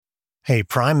Hey,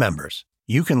 Prime members,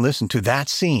 you can listen to That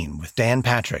Scene with Dan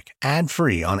Patrick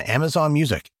ad-free on Amazon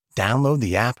Music. Download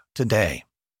the app today.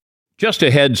 Just a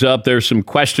heads up, there's some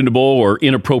questionable or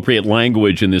inappropriate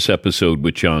language in this episode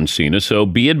with John Cena, so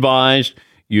be advised,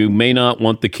 you may not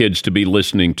want the kids to be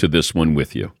listening to this one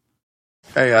with you.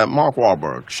 Hey, Mark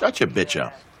Wahlberg, shut your bitch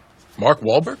up. Mark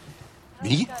Wahlberg?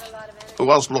 Me?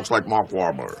 Who else looks like Mark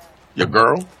Wahlberg? Your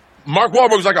girl? Mark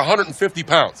Wahlberg's like 150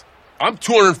 pounds. I'm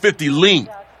 250 lean.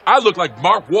 I look like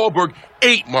Mark Wahlberg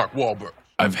ate Mark Wahlberg.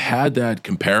 I've had that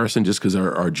comparison just because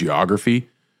our geography.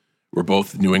 We're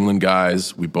both New England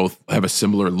guys. We both have a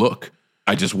similar look.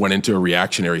 I just went into a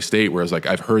reactionary state where I was like,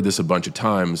 I've heard this a bunch of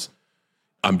times.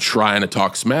 I'm trying to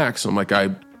talk smack. So I'm like,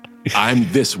 I'm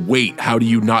this weight. How do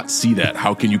you not see that?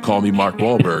 How can you call me Mark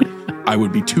Wahlberg? I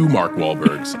would be two Mark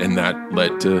Wahlbergs. And that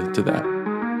led to that.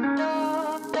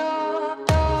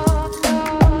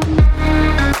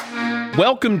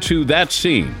 Welcome to That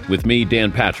Scene with me,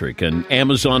 Dan Patrick, an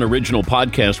Amazon original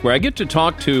podcast where I get to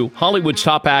talk to Hollywood's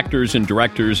top actors and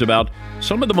directors about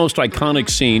some of the most iconic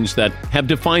scenes that have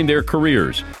defined their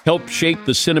careers, helped shape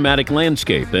the cinematic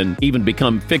landscape, and even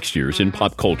become fixtures in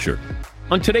pop culture.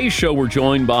 On today's show, we're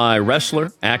joined by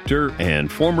wrestler, actor,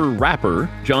 and former rapper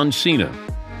John Cena.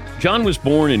 John was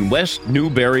born in West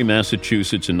Newbury,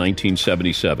 Massachusetts in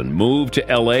 1977, moved to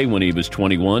L.A. when he was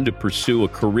 21 to pursue a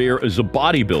career as a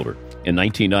bodybuilder. In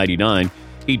 1999,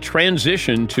 he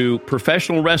transitioned to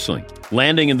professional wrestling,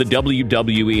 landing in the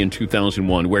WWE in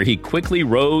 2001, where he quickly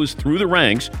rose through the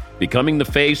ranks, becoming the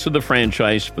face of the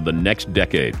franchise for the next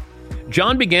decade.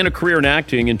 John began a career in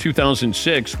acting in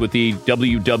 2006 with the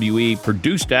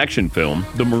WWE-produced action film,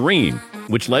 The Marine,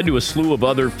 which led to a slew of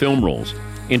other film roles.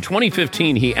 In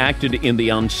 2015, he acted in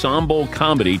the ensemble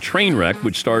comedy Trainwreck,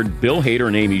 which starred Bill Hader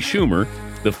and Amy Schumer.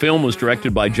 The film was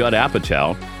directed by Judd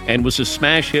Apatow and was a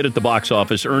smash hit at the box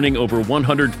office, earning over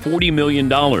 $140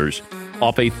 million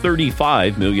off a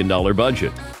 $35 million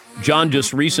budget. John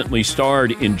just recently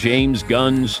starred in James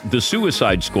Gunn's The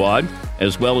Suicide Squad,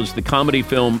 as well as the comedy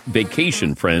film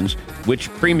Vacation Friends, which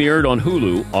premiered on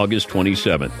Hulu August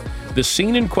 27th. The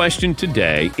scene in question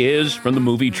today is from the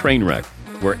movie Trainwreck,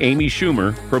 where Amy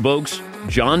Schumer provokes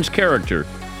John's character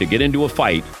to get into a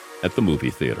fight at the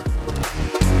movie theater.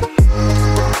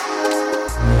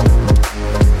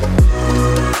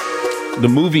 The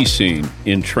movie scene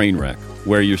in Trainwreck,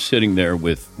 where you're sitting there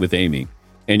with Amy,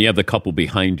 and you have the couple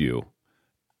behind you.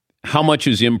 How much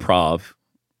is improv?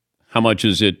 How much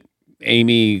is it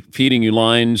Amy feeding you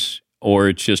lines, or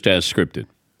it's just as scripted?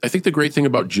 I think the great thing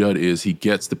about Judd is he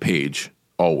gets the page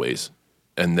always,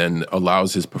 and then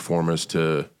allows his performers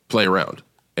to play around.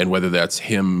 And whether that's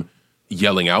him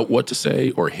yelling out what to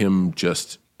say or him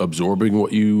just absorbing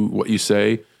what you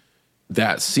say,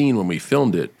 that scene when we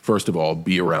filmed it, first of all,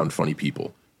 be around funny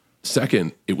people.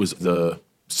 Second, it was the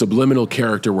subliminal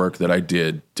character work that I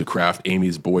did to craft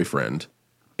Amy's boyfriend.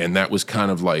 And that was kind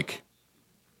of like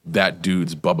that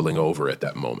dude's bubbling over at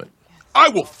that moment. I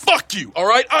will fuck you, all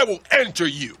right? I will enter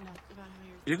you.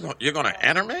 You're gonna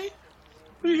enter me?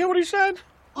 Did you hear what he said?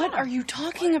 What are you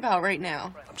talking about right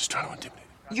now? I'm just trying to intimidate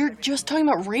him. You're just talking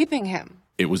about raping him.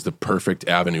 It was the perfect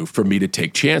avenue for me to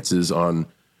take chances on.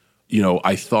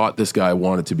 I thought this guy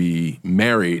wanted to be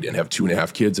married and have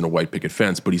 2.5 kids and a white picket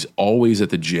fence, but he's always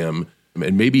at the gym,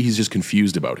 and maybe he's just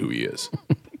confused about who he is.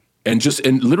 and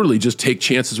literally just take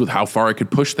chances with how far I could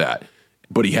push that.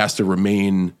 But he has to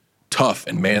remain tough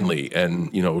and manly and,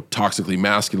 toxically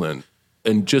masculine,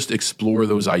 and just explore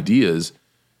those ideas,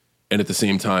 and at the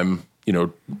same time,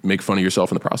 make fun of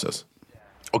yourself in the process.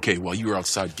 Okay, while you were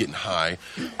outside getting high,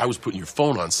 I was putting your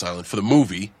phone on silent for the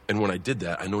movie, and when I did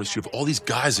that, I noticed you have all these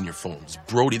guys in your phone. It's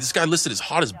Brody. This guy listed as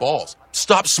hot as balls.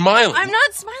 Stop smiling. I'm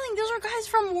not smiling. Those are guys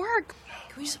from work.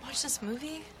 Can we just watch this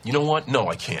movie? You know what? No,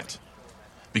 I can't.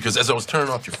 Because as I was turning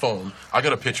off your phone, I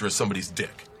got a picture of somebody's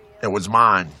dick. It was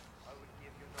mine.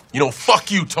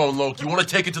 Fuck you, Tone Loc. You want to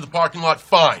take it to the parking lot?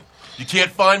 Fine. You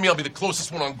can't find me, I'll be the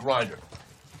closest one on Grindr.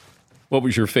 What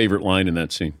was your favorite line in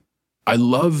that scene? I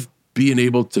love being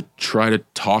able to try to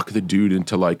talk the dude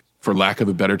into, like, for lack of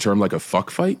a better term, like a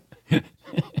fuck fight.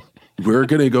 We're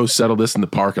going to go settle this in the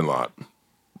parking lot,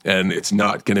 and it's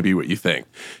not going to be what you think.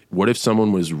 What if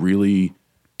someone was really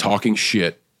talking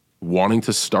shit, wanting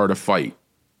to start a fight,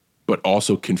 but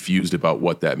also confused about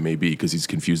what that may be because he's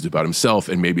confused about himself,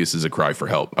 and maybe this is a cry for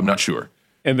help. I'm not sure.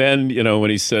 And then, when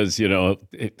he says,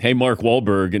 hey, Mark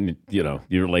Wahlberg, and,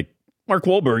 you're like, Mark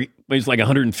Wahlberg weighs like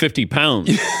 150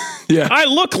 pounds. Yeah. I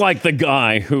look like the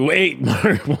guy who ate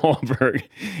Mark Wahlberg.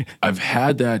 I've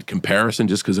had that comparison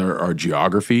just because our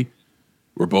geography.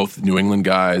 We're both New England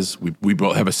guys. We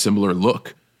both have a similar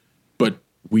look, but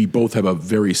we both have a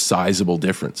very sizable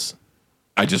difference.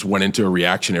 I just went into a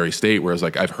reactionary state where I was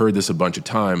like, I've heard this a bunch of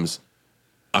times.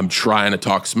 I'm trying to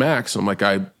talk smack. So I'm like,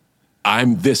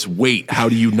 I'm this weight. How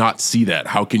do you not see that?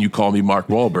 How can you call me Mark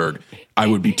Wahlberg? I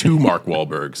would be two Mark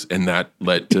Wahlbergs. And that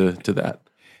led to that.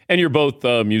 And you're both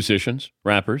musicians,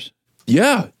 rappers.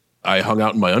 Yeah. I hung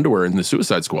out in my underwear in the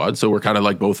Suicide Squad. So we're kind of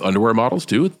like both underwear models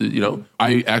too. You know,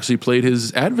 I actually played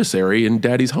his adversary in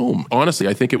Daddy's Home. Honestly,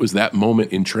 I think it was that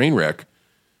moment in Trainwreck.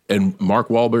 And Mark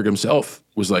Wahlberg himself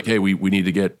was like, hey, we need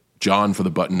to get John for the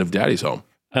button of Daddy's Home.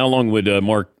 How long would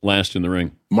Mark last in the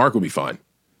ring? Mark would be fine.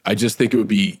 I just think it would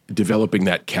be developing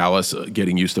that callus,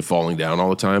 getting used to falling down all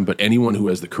the time. But anyone who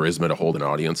has the charisma to hold an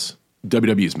audience,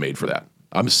 WWE is made for that.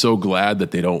 I'm so glad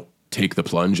that they don't take the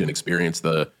plunge and experience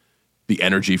the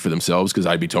energy for themselves, because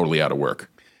I'd be totally out of work.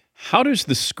 How does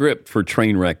the script for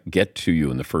Trainwreck get to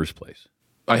you in the first place?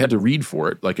 I had to read for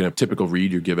it. Like in a typical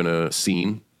read, you're given a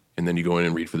scene, and then you go in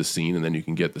and read for the scene, and then you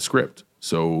can get the script.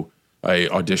 So I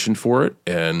auditioned for it,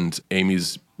 and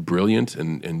Amy's brilliant,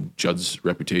 and Judd's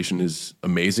reputation is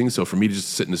amazing. So for me to just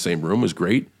sit in the same room was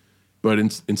great. But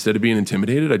instead of being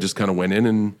intimidated, I just kind of went in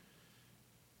and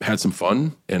had some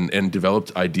fun and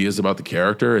developed ideas about the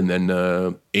character. And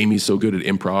then Amy's so good at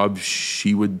improv,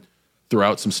 she would throw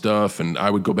out some stuff, and I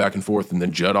would go back and forth. And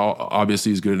then Judd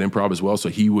obviously is good at improv as well, so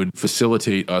he would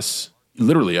facilitate us.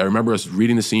 Literally, I remember us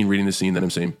reading the scene, then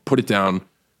I'm saying, put it down,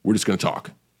 we're just going to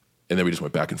talk. And then we just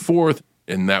went back and forth.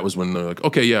 And that was when they're like,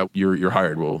 okay, yeah, you're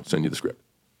hired. We'll send you the script.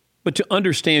 But to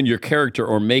understand your character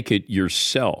or make it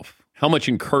yourself, how much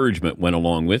encouragement went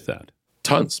along with that?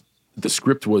 Tons. The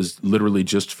script was literally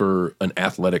just for an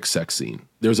athletic sex scene.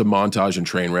 There's a montage in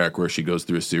Trainwreck where she goes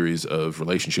through a series of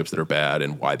relationships that are bad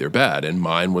and why they're bad. And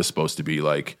mine was supposed to be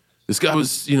like, this guy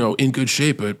was, in good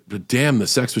shape, but damn, the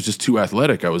sex was just too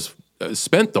athletic. I was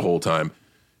spent the whole time.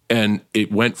 And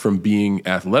it went from being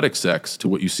athletic sex to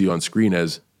what you see on screen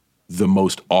as the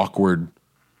most awkward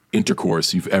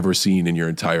intercourse you've ever seen in your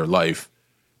entire life,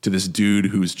 to this dude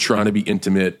who's trying to be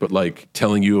intimate, but like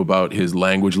telling you about his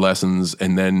language lessons,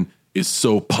 and then is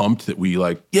so pumped that we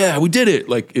like, yeah, we did it.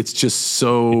 Like, it's just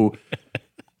so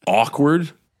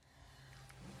awkward.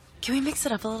 Can we mix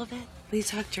it up a little bit? Will you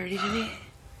talk dirty to me?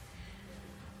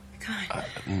 Come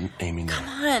on. Amy, no. Come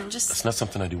on, just... That's not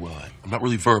something I do well at. I'm not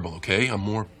really verbal, okay? I'm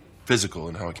more physical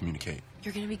in how I communicate.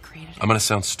 You're gonna be great at it. I'm gonna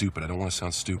sound stupid. I don't want to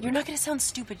sound stupid. You're not gonna sound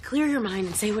stupid. Clear your mind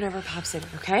and say whatever pops in,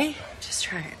 okay? Just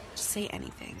try it. Just say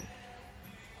anything.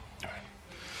 All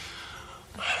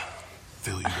right.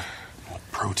 Fill you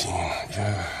with protein.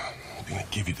 Yeah. I'm gonna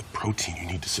give you the protein you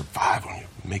need to survive when you're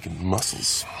making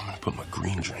muscles. I'm gonna put my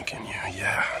green drink in you.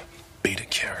 Yeah. Beta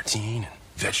carotene and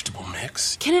vegetable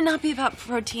mix. Can it not be about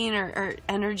protein or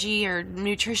energy or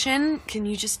nutrition? Can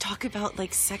you just talk about,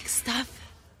 like, sex stuff?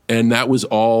 And that was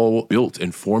all built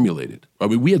and formulated. I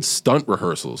mean, we had stunt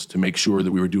rehearsals to make sure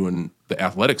that we were doing the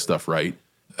athletic stuff right.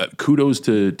 Kudos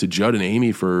to Judd and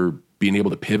Amy for being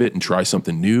able to pivot and try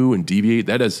something new and deviate.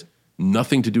 That has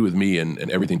nothing to do with me and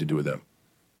everything to do with them.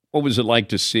 What was it like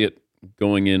to see it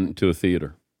going into a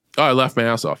theater? Oh, I laughed my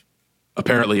ass off.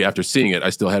 Apparently, after seeing it,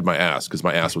 I still had my ass because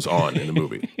my ass was on in the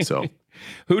movie. So,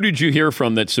 who did you hear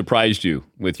from that surprised you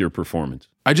with your performance?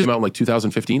 I just came out in like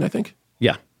 2015, I think.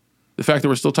 Yeah. The fact that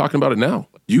we're still talking about it now.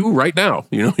 You right now.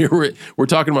 We're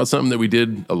talking about something that we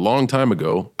did a long time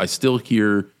ago. I still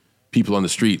hear people on the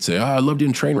street say, I loved it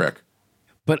in Trainwreck.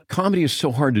 But comedy is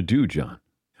so hard to do, John.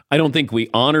 I don't think we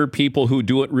honor people who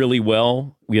do it really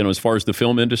well, as far as the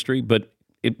film industry, but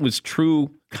it was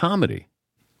true comedy.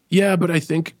 Yeah, but I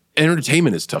think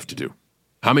entertainment is tough to do.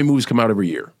 How many movies come out every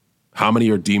year? How many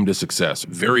are deemed a success?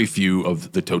 Very few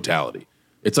of the totality.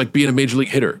 It's like being a major league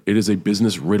hitter. It is a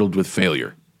business riddled with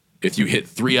failure. If you hit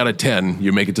 3 out of 10,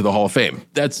 you make it to the Hall of Fame.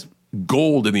 That's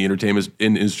gold in the entertainment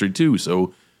industry too.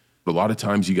 So a lot of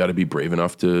times you got to be brave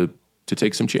enough to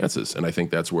take some chances. And I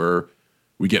think that's where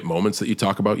we get moments that you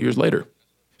talk about years later.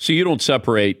 So you don't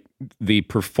separate the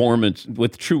performance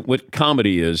what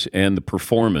comedy is and the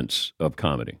performance of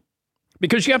comedy.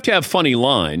 Because you have to have funny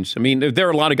lines. I mean, there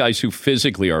are a lot of guys who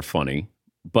physically are funny,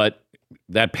 but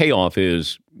that payoff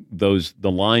is the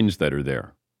lines that are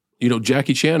there.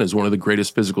 Jackie Chan is one of the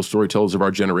greatest physical storytellers of our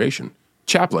generation.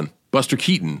 Chaplin, Buster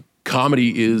Keaton.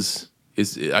 Comedy is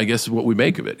I guess what we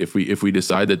make of it. If we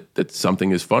decide that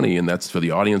something is funny, and that's for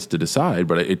the audience to decide,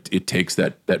 but it takes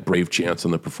that brave chance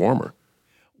on the performer.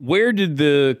 Where did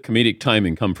the comedic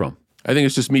timing come from? I think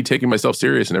it's just me taking myself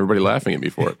serious and everybody laughing at me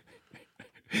for it.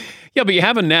 Yeah, but you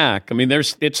have a knack. I mean,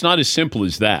 it's not as simple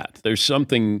as that. There's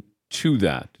something to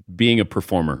that, being a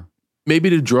performer.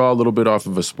 Maybe to draw a little bit off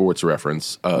of a sports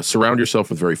reference, surround yourself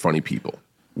with very funny people.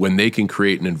 When they can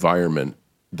create an environment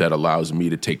that allows me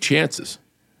to take chances,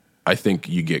 I think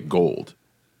you get gold.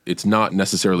 It's not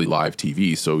necessarily live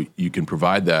TV, so you can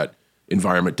provide that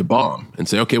environment to bomb and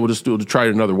say, okay, we'll try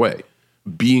it another way.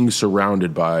 Being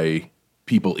surrounded by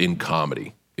people in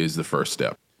comedy is the first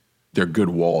step. They're good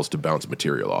walls to bounce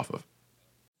material off of.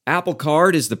 Apple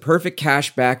Card is the perfect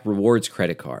cashback rewards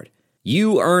credit card.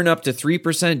 You earn up to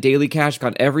 3% daily cash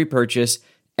on every purchase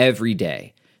every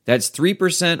day. That's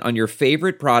 3% on your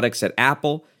favorite products at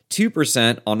Apple,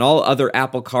 2% on all other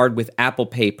Apple Card with Apple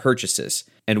Pay purchases,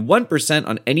 and 1%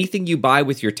 on anything you buy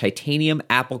with your titanium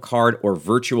Apple Card or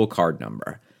virtual card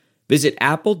number. Visit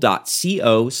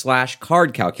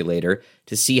apple.co/card calculator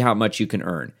to see how much you can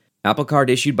earn. Apple Card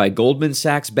issued by Goldman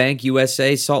Sachs Bank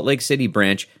USA, Salt Lake City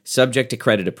branch, subject to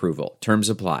credit approval. Terms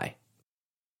apply.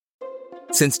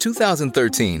 Since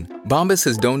 2013, Bombas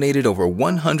has donated over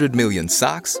 100 million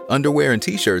socks, underwear, and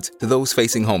T-shirts to those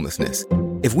facing homelessness.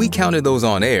 If we counted those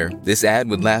on air, this ad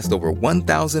would last over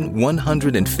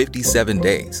 1,157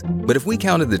 days. But if we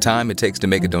counted the time it takes to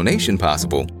make a donation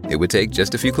possible, it would take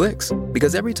just a few clicks.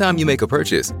 Because every time you make a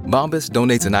purchase, Bombas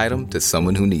donates an item to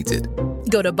someone who needs it.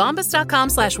 Go to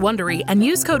bombas.com/Wondery and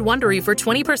use code Wondery for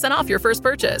 20% off your first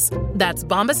purchase. That's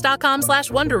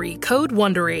bombas.com/Wondery, code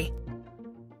Wondery.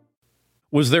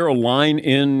 Was there a line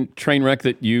in Trainwreck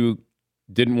that you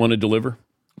didn't want to deliver?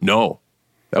 No.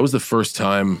 That was the first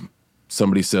time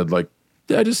somebody said, like,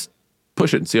 yeah, just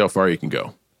push it and see how far you can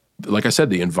go. Like I said,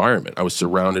 the environment. I was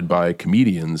surrounded by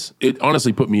comedians. It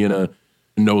honestly put me in a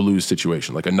no-lose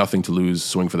situation, like a nothing-to-lose,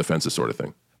 swing-for-the-fences sort of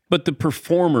thing. But the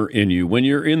performer in you, when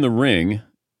you're in the ring,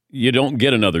 you don't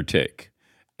get another take,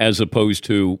 as opposed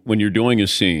to when you're doing a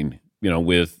scene,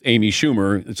 with Amy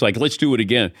Schumer, it's like, let's do it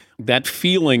again. That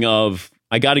feeling of,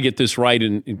 I got to get this right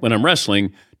when I'm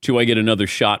wrestling, till I get another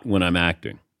shot when I'm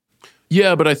acting.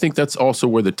 Yeah, but I think that's also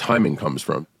where the timing comes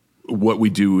from. What we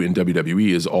do in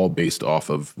WWE is all based off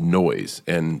of noise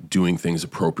and doing things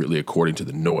appropriately according to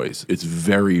the noise. It's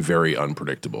very, very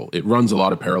unpredictable. It runs a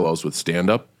lot of parallels with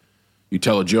stand-up. You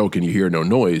tell a joke and you hear no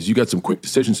noise, you got some quick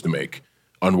decisions to make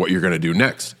on what you're going to do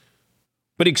next.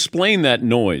 But explain that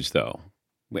noise, though.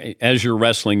 As you're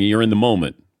wrestling, you're in the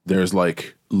moment. There's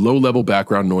like low-level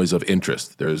background noise of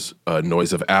interest. There's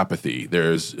noise of apathy.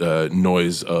 There's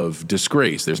noise of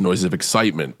disgrace. There's noise of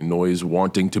excitement, noise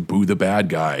wanting to boo the bad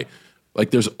guy.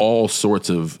 Like there's all sorts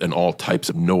of and all types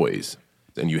of noise.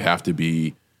 And you have to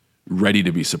be ready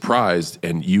to be surprised.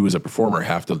 And you as a performer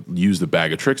have to use the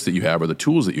bag of tricks that you have or the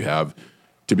tools that you have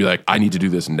to be like, I need to do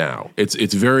this now.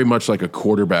 It's very much like a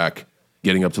quarterback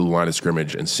getting up to the line of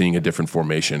scrimmage and seeing a different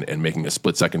formation and making a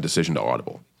split-second decision to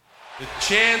audible. The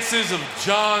chances of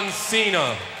John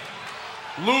Cena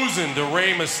losing to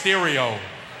Rey Mysterio.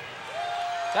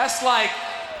 That's like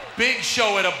Big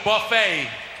Show at a buffet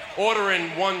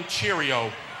ordering one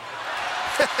Cheerio.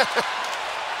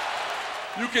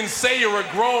 You can say you're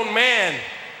a grown man.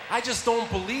 I just don't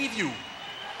believe you.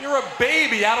 You're a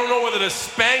baby. I don't know whether to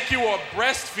spank you or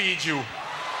breastfeed you.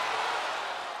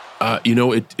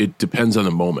 It depends on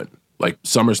the moment. Like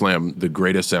SummerSlam, the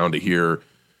greatest sound to hear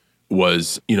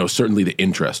was, certainly the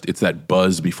interest. It's that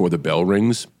buzz before the bell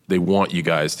rings. They want you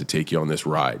guys to take you on this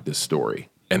ride, this story.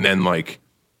 And then like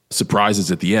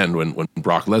surprises at the end when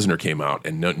Brock Lesnar came out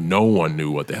and no one knew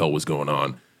what the hell was going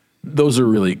on. Those are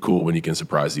really cool when you can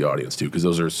surprise the audience too, because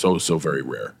those are so very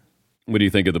rare. What do you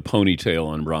think of the ponytail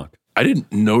on Brock? I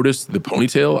didn't notice the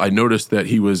ponytail. I noticed that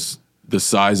he was the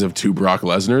size of two Brock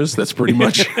Lesnar's. That's pretty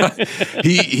much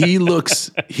he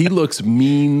looks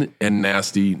mean and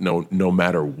nasty no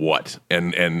matter what.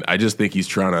 And I just think he's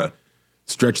trying to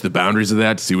stretch the boundaries of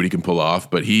that to see what he can pull off.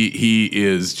 But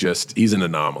he's an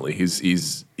anomaly.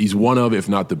 He's one of, if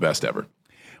not the best ever.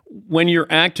 When you're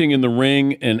acting in the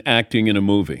ring and acting in a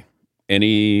movie,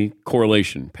 any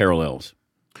correlation, parallels?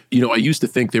 I used to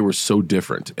think they were so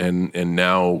different, and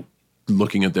now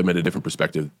looking at them at a different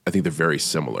perspective, I think they're very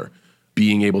similar.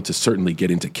 Being able to certainly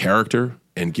get into character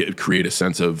and create a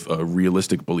sense of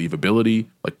realistic believability,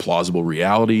 like plausible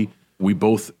reality. We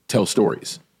both tell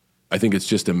stories. I think it's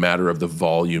just a matter of the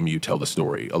volume you tell the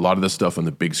story. A lot of the stuff on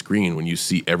the big screen, when you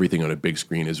see everything on a big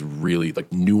screen, is really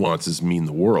like nuances mean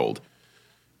the world.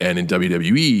 And in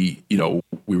WWE,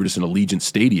 we were just in Allegiant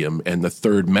Stadium and the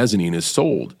third mezzanine is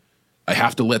sold. I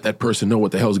have to let that person know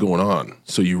what the hell's going on.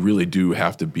 So you really do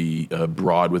have to be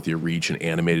broad with your reach and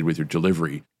animated with your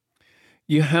delivery.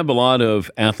 You have a lot of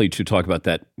athletes who talk about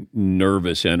that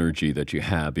nervous energy that you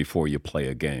have before you play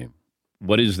a game.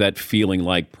 What is that feeling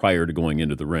like prior to going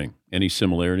into the ring? Any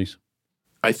similarities?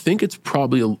 I think it's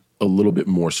probably a little bit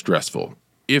more stressful.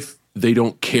 If they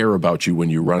don't care about you when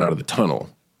you run out of the tunnel,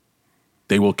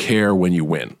 they will care when you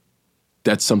win.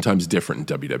 That's sometimes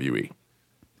different in WWE.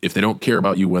 If they don't care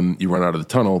about you when you run out of the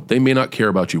tunnel, they may not care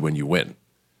about you when you win.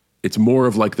 It's more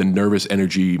of like the nervous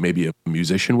energy maybe a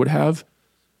musician would have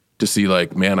to see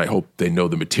like, man, I hope they know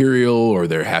the material or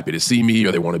they're happy to see me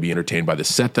or they want to be entertained by the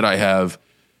set that I have.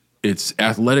 It's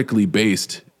athletically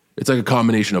based. It's like a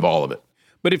combination of all of it.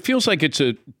 But it feels like it's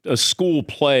a school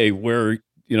play where,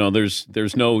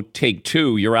 there's no take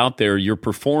two. You're out there, you're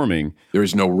performing. There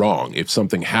is no wrong. If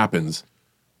something happens,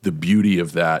 the beauty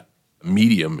of that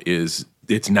medium is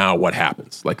it's now what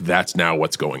happens. Like that's now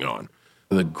what's going on.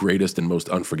 The greatest and most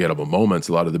unforgettable moments,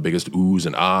 a lot of the biggest oohs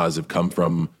and ahs have come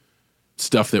from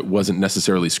stuff that wasn't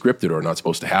necessarily scripted or not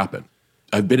supposed to happen.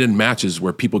 I've been in matches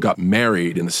where people got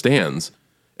married in the stands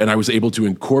and I was able to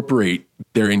incorporate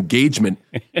their engagement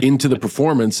into the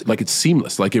performance like it's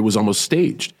seamless, like it was almost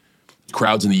staged.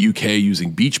 Crowds in the UK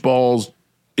using beach balls.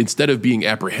 Instead of being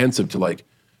apprehensive to like,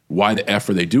 why the F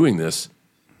are they doing this?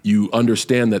 You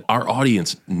understand that our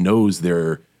audience knows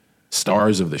they're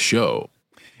stars of the show.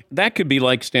 That could be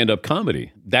like stand-up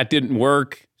comedy. That didn't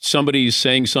work. Somebody's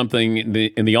saying something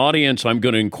in the audience. I'm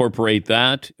going to incorporate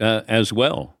that as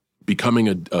well.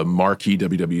 Becoming a marquee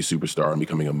WWE superstar and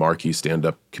becoming a marquee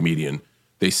stand-up comedian,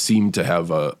 they seem to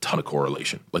have a ton of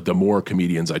correlation. Like the more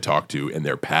comedians I talk to and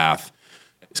their path,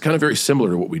 it's kind of very similar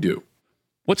to what we do.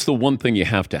 What's the one thing you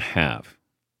have to have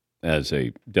as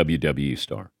a WWE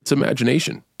star? It's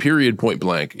imagination, period, point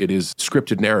blank. It is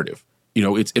scripted narrative.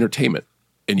 It's entertainment.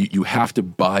 And you have to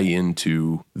buy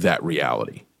into that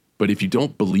reality. But if you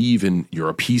don't believe in you're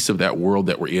a piece of that world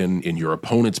that we're in your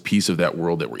opponent's piece of that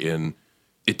world that we're in,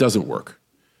 it doesn't work.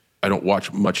 I don't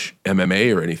watch much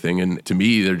MMA or anything. And to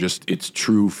me, it's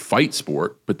true fight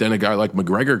sport. But then a guy like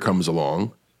McGregor comes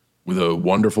along with a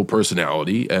wonderful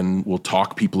personality and will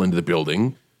talk people into the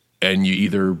building. And you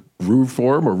either root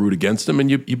for him or root against him and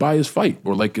you buy his fight.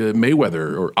 Or like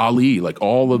Mayweather or Ali, like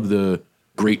all of the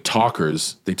great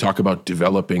talkers, they talk about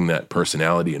developing that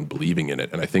personality and believing in it.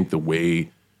 And I think the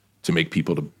way to make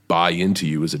people to buy into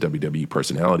you as a WWE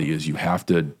personality is you have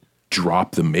to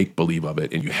drop the make-believe of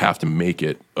it and you have to make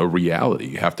it a reality.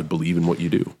 You have to believe in what you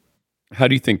do. How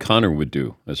do you think Conor would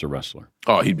do as a wrestler?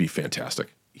 Oh, he'd be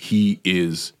fantastic. He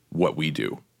is what we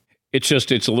do. It's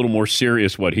a little more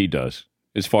serious what he does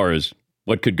as far as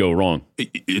what could go wrong.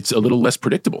 It's a little less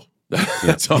predictable.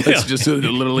 That's all. It's just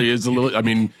literally is a little, I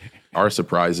mean, our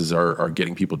surprises are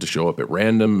getting people to show up at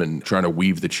random and trying to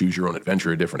weave the choose your own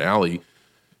adventure a different alley.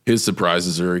 His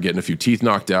surprises are getting a few teeth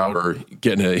knocked out or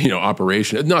getting a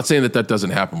operation. I'm not saying that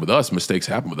doesn't happen with us. Mistakes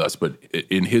happen with us, but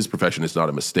in his profession, it's not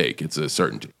a mistake. It's a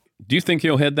certainty. Do you think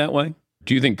he'll head that way?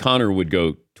 Do you think Conor would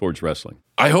go towards wrestling?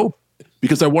 I hope,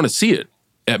 because I want to see it.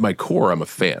 At my core, I'm a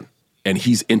fan, and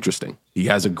he's interesting. He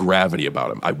has a gravity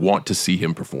about him. I want to see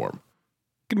him perform.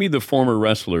 Give me the former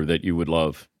wrestler that you would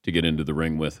love to get into the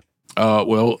ring with.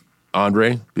 Well,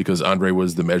 Andre, because Andre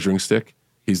was the measuring stick.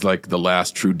 He's like the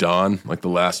last true Don, like the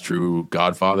last true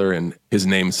Godfather, and his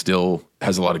name still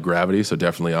has a lot of gravity, so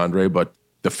definitely Andre. But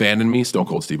the fan in me, Stone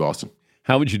Cold Steve Austin.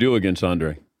 How would you do against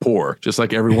Andre? Poor, just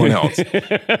like everyone else.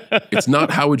 It's not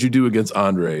how would you do against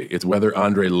Andre, it's whether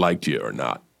Andre liked you or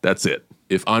not. That's it.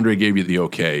 If Andre gave you the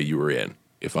okay, you were in.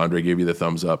 If Andre gave you the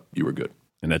thumbs up, you were good.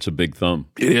 And that's a big thumb.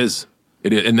 It is.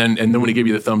 It is. And then when he gave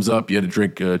you the thumbs up, you had to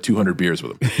drink 200 beers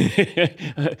with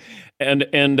him.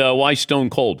 and why Stone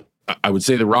Cold? I would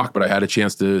say The Rock, but I had a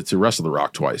chance to wrestle The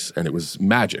Rock twice, and it was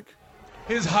magic.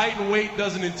 His height and weight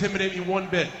doesn't intimidate me one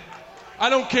bit. I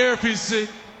don't care if he's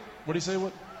what do you say?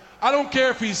 What? I don't care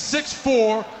if he's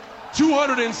 6'4",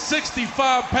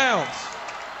 265 pounds.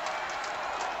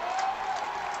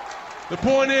 The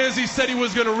point is, he said he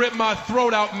was going to rip my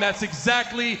throat out, and that's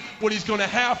exactly what he's going to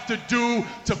have to do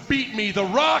to beat me. The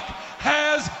Rock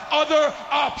has other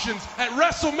options. At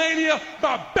WrestleMania,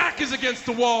 my back is against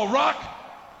the wall. Rock,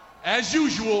 as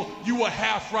usual, you were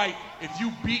half right. If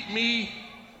you beat me,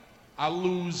 I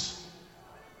lose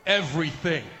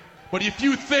everything. But if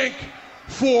you think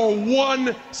for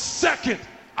 1 second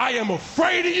I am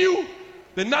afraid of you,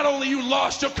 then not only you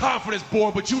lost your confidence,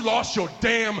 boy, but you lost your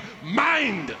damn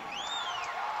mind.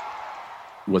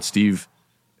 What Steve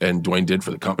and Dwayne did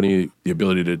for the company, the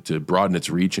ability to broaden its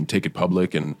reach and take it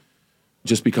public and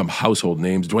just become household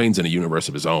names. Dwayne's in a universe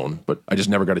of his own, but I just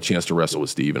never got a chance to wrestle with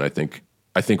Steve, and I think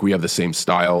we have the same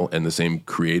style and the same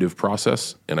creative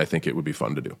process, and I think it would be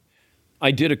fun to do.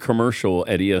 I did a commercial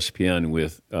at ESPN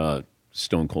with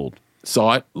Stone Cold.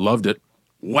 Saw it, loved it.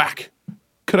 Whack.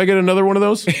 Could I get another one of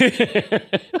those? He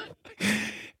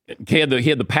had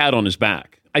the pad on his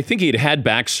back. I think he had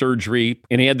back surgery,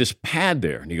 and he had this pad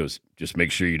there. And he goes, just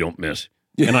make sure you don't miss.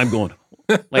 And I'm going,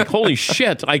 like, holy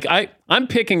shit. I'm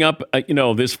picking up,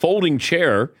 this folding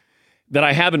chair that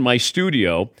I have in my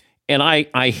studio, And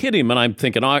I hit him, and I'm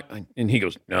thinking, and he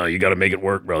goes, no, you got to make it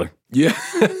work, brother. Yeah.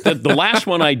 The last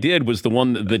one I did was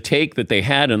the take that they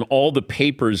had, and all the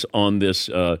papers on this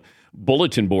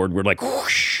bulletin board were like,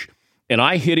 whoosh. And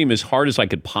I hit him as hard as I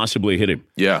could possibly hit him.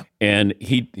 Yeah. And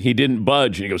he didn't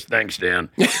budge. And he goes, thanks, Dan.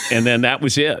 And then that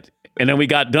was it. And then we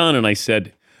got done, and I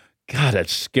said, God, that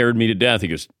scared me to death. He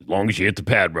goes, as long as you hit the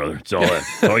pad, brother. That's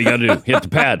all you got to do. Hit the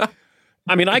pad.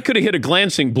 I mean, I could have hit a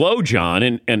glancing blow, John,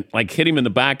 and like hit him in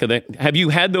the back of the... Have you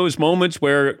had those moments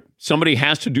where somebody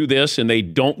has to do this and they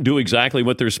don't do exactly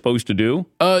what they're supposed to do?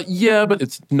 Yeah, but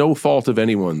it's no fault of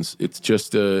anyone's. It's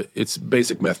just, it's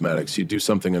basic mathematics. You do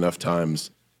something enough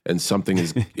times and something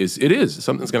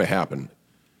something's going to happen.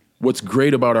 What's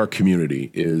great about our community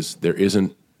is there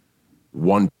isn't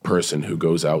one person who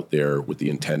goes out there with the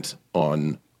intent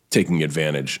on taking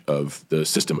advantage of the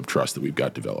system of trust that we've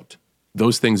got developed.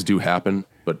 Those things do happen,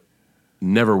 but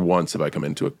never once have I come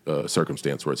into a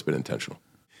circumstance where it's been intentional.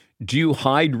 Do you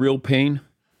hide real pain?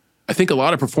 I think a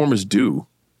lot of performers do,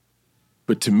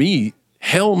 but to me,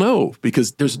 hell no,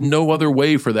 because there's no other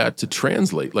way for that to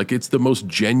translate. Like, it's the most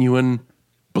genuine,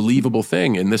 believable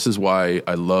thing, and this is why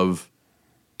I love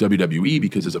WWE,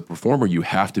 because as a performer, you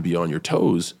have to be on your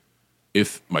toes.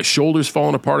 If my shoulder's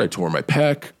falling apart, I tore my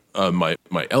pec,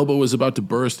 my elbow is about to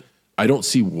burst, I don't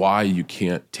see why you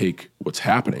can't take what's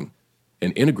happening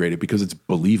and integrate it, because it's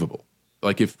believable.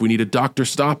 Like, if we need a doctor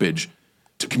stoppage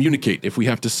to communicate, if we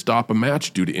have to stop a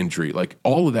match due to injury, like,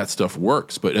 all of that stuff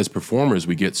works. But as performers,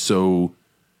 we get so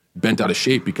bent out of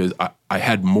shape because I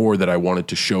had more that I wanted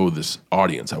to show this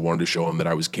audience. I wanted to show them that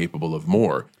I was capable of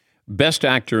more. Best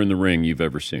actor in the ring you've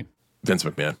ever seen? Vince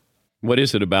McMahon. What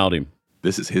is it about him?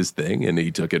 This is his thing, and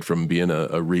he took it from being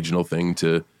a regional thing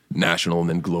to national and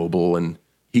then global, and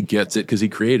he gets it because he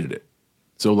created it.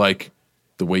 So, like,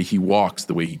 the way he walks,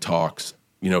 the way he talks,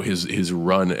 you know, his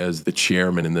run as the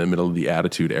chairman in the middle of the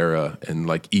Attitude Era, and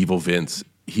like Evil Vince,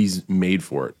 he's made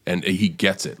for it, and he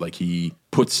gets it. Like, he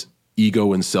puts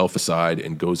ego and self aside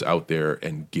and goes out there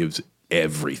and gives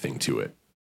everything to it.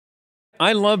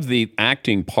 I love the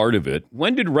acting part of it.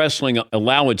 When did wrestling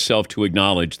allow itself to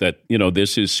acknowledge that, you know,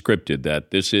 this is scripted, that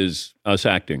this is us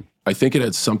acting? I think it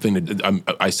had something to,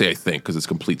 I say I think because it's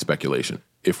complete speculation.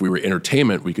 If we were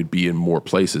entertainment, we could be in more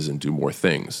places and do more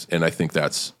things. And I think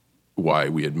that's why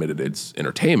we admitted it's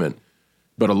entertainment.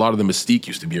 But a lot of the mystique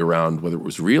used to be around whether it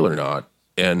was real or not.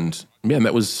 And man,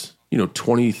 that was,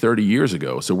 20, 30 years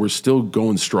ago. So we're still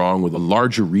going strong with a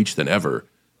larger reach than ever.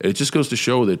 It just goes to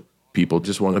show that people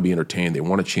just want to be entertained. They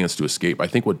want a chance to escape. I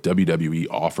think what WWE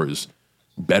offers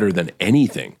better than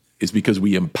anything is because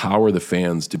we empower the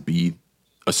fans to be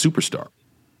a superstar.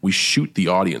 We shoot the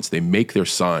audience. They make their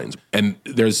signs. And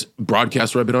there's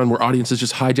broadcasts where I've been on where audiences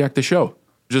just hijack the show.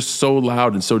 Just so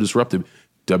loud and so disruptive.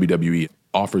 WWE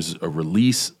offers a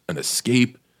release, an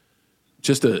escape,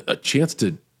 just a chance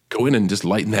to go in and just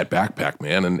lighten that backpack,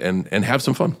 man, and have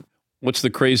some fun. What's the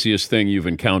craziest thing you've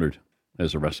encountered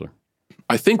as a wrestler?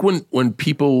 I think when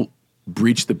people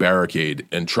breach the barricade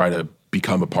and try to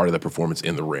become a part of the performance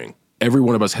in the ring, every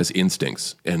one of us has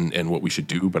instincts and what we should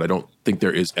do, but I don't think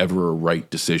there is ever a right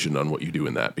decision on what you do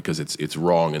in that, because it's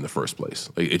wrong in the first place.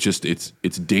 Like,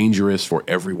 it's dangerous for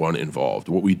everyone involved.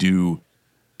 What we do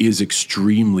is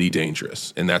extremely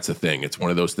dangerous, and that's the thing. It's one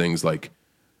of those things like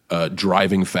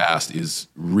driving fast is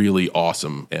really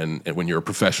awesome, and when you're a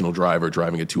professional driver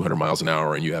driving at 200 miles an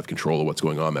hour and you have control of what's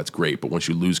going on, that's great. But once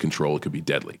you lose control, it could be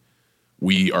deadly.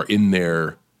 We are in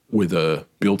there with a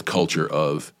built culture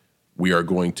of we are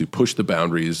going to push the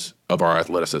boundaries of our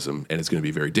athleticism, and it's going to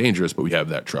be very dangerous, but we have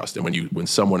that trust. And when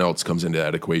someone else comes into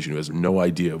that equation who has no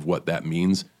idea of what that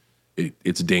means,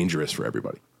 it's dangerous for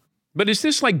everybody. But is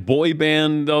this like boy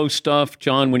band, though, stuff,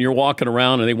 John, when you're walking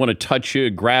around and they want to touch you,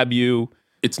 grab you?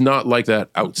 It's not like that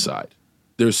outside.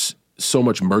 There's so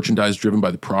much merchandise driven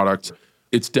by the product.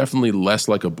 It's definitely less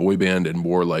like a boy band and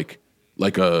more like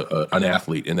an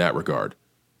athlete in that regard.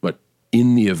 But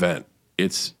in the event,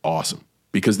 it's awesome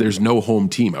because there's no home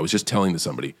team. I was just telling to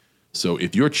somebody. So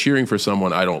if you're cheering for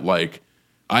someone I don't like,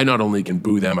 I not only can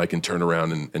boo them, I can turn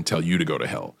around and tell you to go to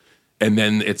hell. And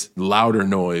then it's louder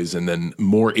noise and then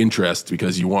more interest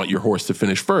because you want your horse to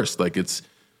finish first. Like, it's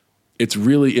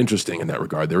really interesting in that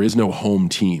regard. There is no home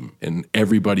team, and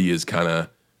everybody is kind of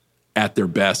at their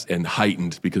best and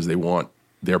heightened because they want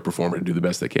their performer to do the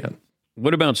best they can.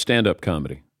 What about stand-up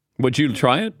comedy? Would you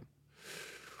try it?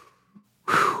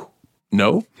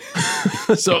 No.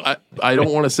 So I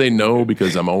don't want to say no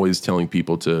because I'm always telling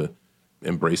people to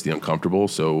embrace the uncomfortable.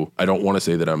 So I don't want to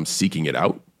say that I'm seeking it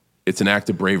out. It's an act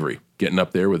of bravery, getting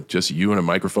up there with just you and a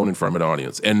microphone in front of an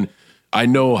audience. And I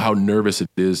know how nervous it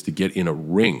is to get in a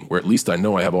ring, where at least I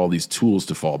know I have all these tools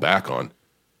to fall back on.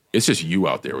 It's just you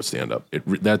out there with stand-up.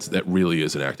 That really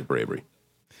is an act of bravery.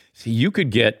 See, you could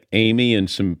get Amy and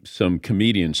some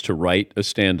comedians to write a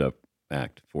stand-up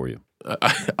act for you.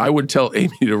 I would tell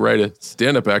Amy to write a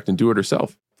stand-up act and do it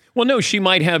herself. Well, no, she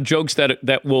might have jokes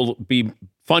that will be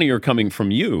funnier coming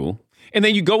from you. And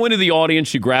then you go into the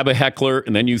audience, you grab a heckler,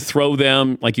 and then you throw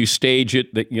them, like you stage it,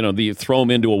 you throw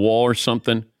them into a wall or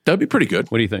something. That'd be pretty good.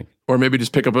 What do you think? Or maybe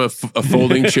just pick up a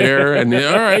folding chair and,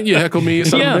 all right, you heckle me,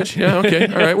 son of a bitch. Yeah, okay.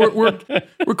 All right,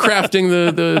 we're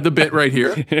crafting the bit right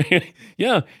here.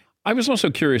 Yeah. I was also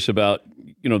curious about,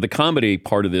 the comedy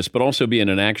part of this, but also being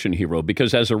an action hero,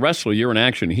 because as a wrestler, you're an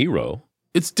action hero.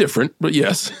 It's different, but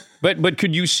yes. But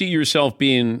could you see yourself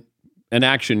being an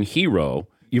action hero?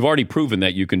 You've already proven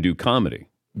that you can do comedy.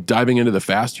 Diving into the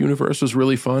Fast universe was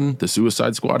really fun. The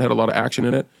Suicide Squad had a lot of action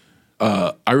in it.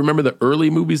 I remember the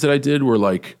early movies that I did were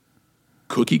like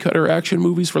cookie cutter action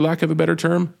movies, for lack of a better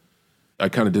term. I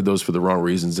kind of did those for the wrong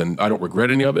reasons, and I don't regret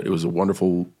any of it. It was a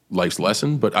wonderful life's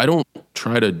lesson, but I don't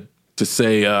try to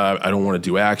say I don't want to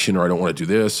do action or I don't want to do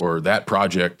this or that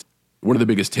project. One of the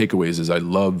biggest takeaways is I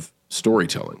love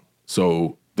storytelling.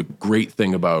 So the great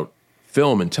thing about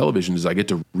film and television is I get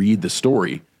to read the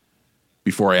story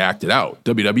before I act it out.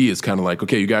 WWE is kind of like,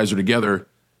 okay, you guys are together.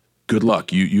 Good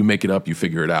luck. You make it up. You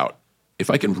figure it out.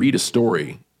 If I can read a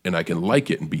story and I can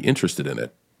like it and be interested in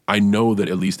it, I know that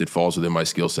at least it falls within my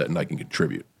skill set and I can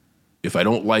contribute. If I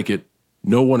don't like it,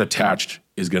 no one attached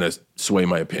is going to sway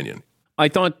my opinion. I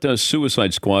thought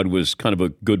Suicide Squad was kind of a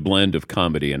good blend of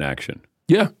comedy and action.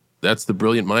 Yeah, that's the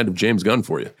brilliant mind of James Gunn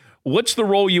for you. What's the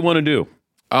role you want to do?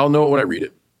 I'll know it when I read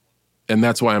it. And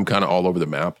that's why I'm kind of all over the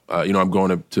map. I'm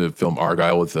going to film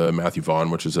Argyle with Matthew Vaughn,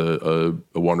 which is a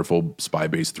wonderful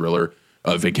spy-based thriller.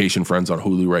 Vacation Friends on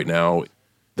Hulu right now.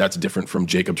 That's different from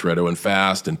Jacob Toretto and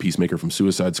Fast and Peacemaker from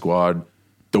Suicide Squad.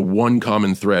 The one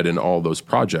common thread in all those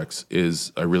projects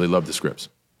is I really love the scripts.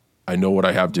 I know what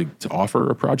I have to offer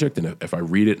a project, and if I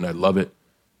read it and I love it,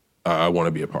 I want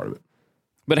to be a part of it.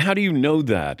 But how do you know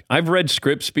that? I've read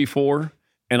scripts before,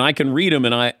 and I can read them,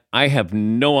 and I have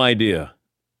no idea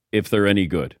if they're any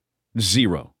good.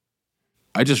 Zero.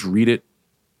 I just read it,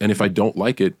 and if I don't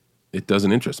like it, it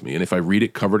doesn't interest me. And if I read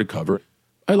it cover to cover,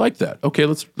 I like that. Okay,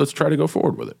 let's try to go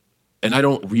forward with it. And I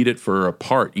don't read it for a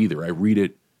part either. I read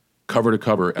it cover to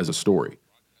cover as a story.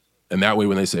 And that way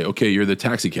when they say, okay, you're the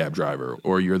taxi cab driver,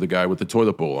 or you're the guy with the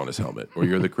toilet bowl on his helmet, or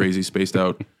you're the crazy spaced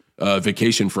out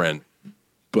vacation friend.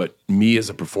 But me as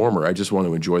a performer, I just want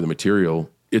to enjoy the material.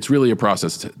 It's really a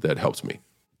process that helps me.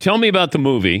 Tell me about the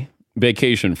movie,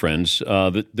 Vacation Friends,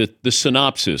 the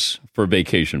synopsis for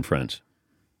Vacation Friends.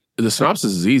 The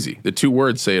synopsis is easy. The two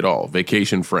words say it all,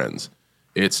 Vacation Friends.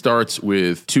 It starts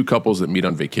with two couples that meet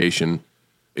on vacation.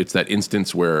 It's that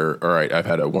instance where, all right, I've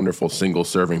had a wonderful single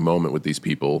serving moment with these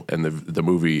people, and the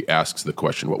movie asks the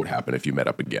question, what would happen if you met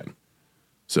up again?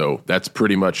 So that's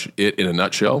pretty much it in a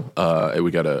nutshell.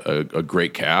 We got a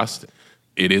great cast.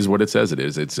 It is what it says it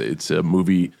is. It's a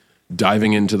movie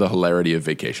diving into the hilarity of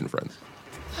Vacation Friends.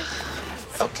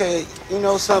 Okay, you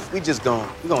know something? We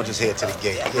gonna just head to the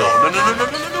gate. Yeah. No.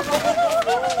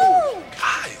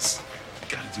 Guys, we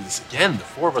gotta do this again. The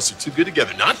four of us are too good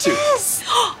together not to. Yes!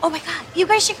 Oh my God, you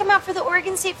guys should come out for the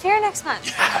Oregon State Fair next month.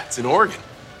 Yeah, it's in Oregon.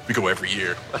 We go every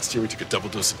year. Last year we took a double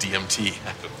dose of DMT.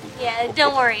 Yeah,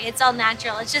 don't worry, it's all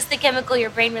natural. It's just the chemical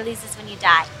your brain releases when you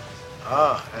die.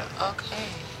 Oh, yeah. Okay.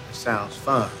 Sounds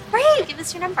fun. Great, give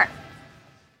us your number.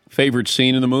 Favorite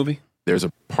scene in the movie? There's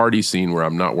a party scene where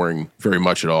I'm not wearing very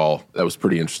much at all. That was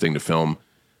pretty interesting to film.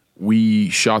 We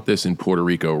shot this in Puerto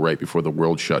Rico right before the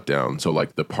world shut down. So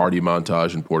like the party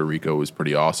montage in Puerto Rico was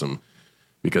pretty awesome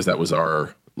because that was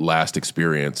our last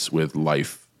experience with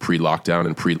life pre-lockdown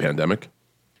and pre-pandemic.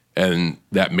 And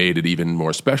that made it even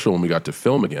more special when we got to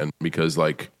film again because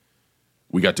like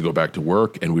we got to go back to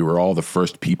work and we were all the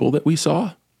first people that we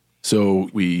saw. So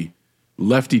we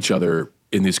left each other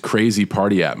in this crazy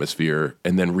party atmosphere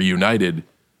and then reunited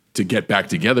to get back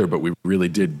together. But we really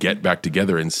did get back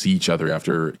together and see each other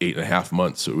after 8.5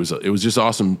 months. So it was just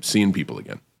awesome seeing people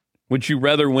again. Would you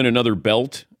rather win another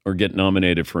belt or get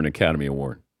nominated for an Academy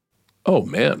Award? Oh,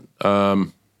 man.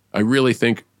 I really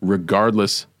think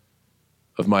regardless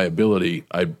of my ability,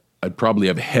 I'd probably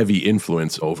have heavy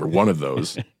influence over one of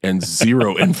those and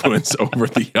zero influence over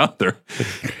the other.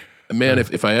 Man,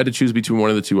 if I had to choose between one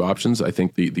of the two options, I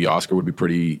think the Oscar would be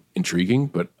pretty intriguing,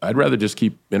 but I'd rather just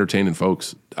keep entertaining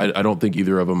folks. I don't think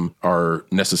either of them are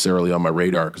necessarily on my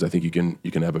radar because I think you can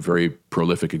have a very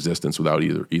prolific existence without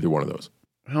either one of those.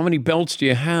 How many belts do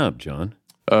you have, John?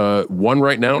 One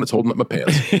right now, and it's holding up my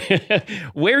pants.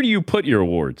 Where do you put your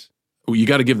awards? you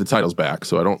got to give the titles back,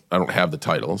 so I don't have the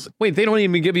titles. Wait, they don't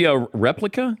even give you a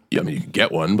replica? Yeah, I mean, you can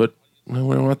get one, but no,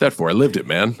 what do I want that for? I lived it,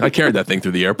 man. I carried that thing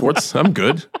through the airports. I'm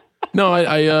good. No,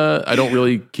 I don't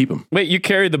really keep them. Wait, you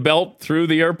carry the belt through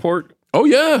the airport? Oh,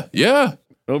 yeah.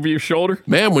 Over your shoulder?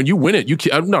 Man, when you win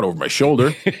it, I'm not over my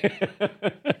shoulder.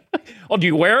 Oh, do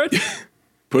you wear it?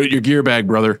 Put it in your gear bag,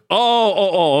 brother.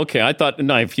 Oh, okay. I thought,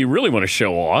 no, if you really want to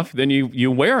show off, then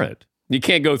you wear it. You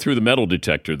can't go through the metal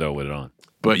detector, though, with it on.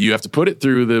 But you have to put it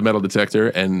through the metal detector,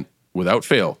 and without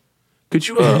fail. Could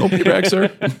you open your bag,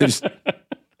 sir?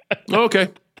 Okay.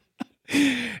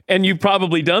 And you've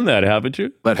probably done that, haven't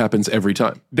you? That happens every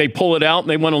time. They pull it out and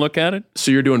they want to look at it?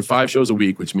 So you're doing 5 shows a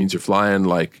week, which means you're flying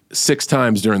like 6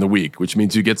 times during the week, which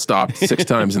means you get stopped 6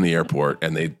 times in the airport,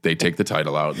 and they take the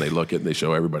title out and they look at it and they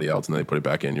show everybody else and they put it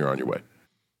back in. You're on your way.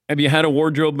 Have you had a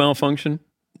wardrobe malfunction?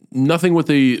 Nothing with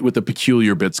the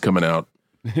peculiar bits coming out.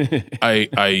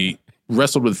 I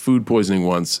wrestled with food poisoning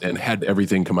once and had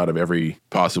everything come out of every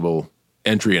possible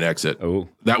entry and exit. Oh,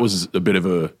 that was a bit of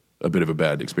a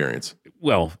bad experience.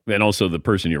 Well, and also the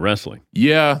person you're wrestling.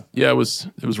 Yeah, it was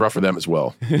rough for them as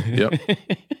well. Yep.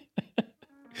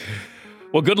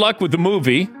 Well, good luck with the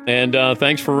movie, and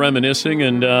thanks for reminiscing,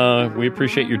 and we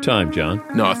appreciate your time, John.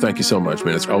 No, thank you so much,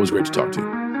 man. It's always great to talk to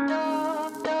you.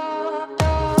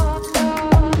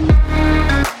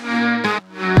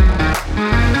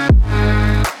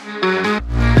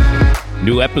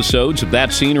 New episodes of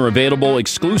That Scene are available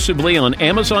exclusively on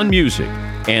Amazon Music,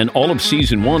 and all of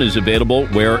Season 1 is available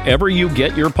wherever you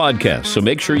get your podcasts, so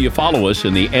make sure you follow us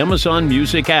in the Amazon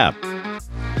Music app.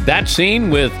 That Scene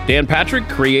with Dan Patrick,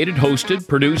 created, hosted,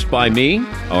 produced by me.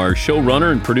 Our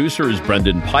showrunner and producer is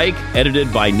Brendan Pike,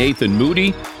 edited by Nathan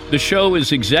Moody. The show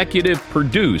is executive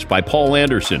produced by Paul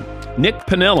Anderson, Nick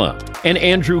Piniella, and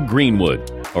Andrew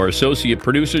Greenwood. Our associate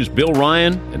producers, Bill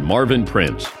Ryan and Marvin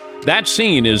Prince. That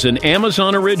Scene is an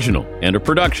Amazon original and a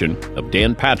production of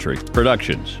Dan Patrick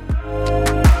Productions.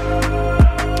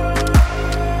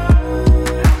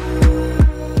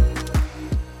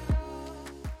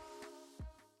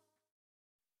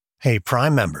 Hey,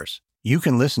 Prime members, you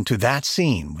can listen to That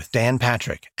Scene with Dan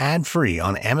Patrick ad-free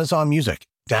on Amazon Music.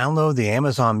 Download the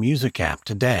Amazon Music app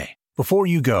today. Before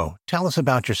you go, tell us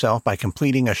about yourself by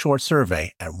completing a short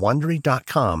survey at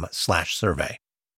Wondery.com/survey.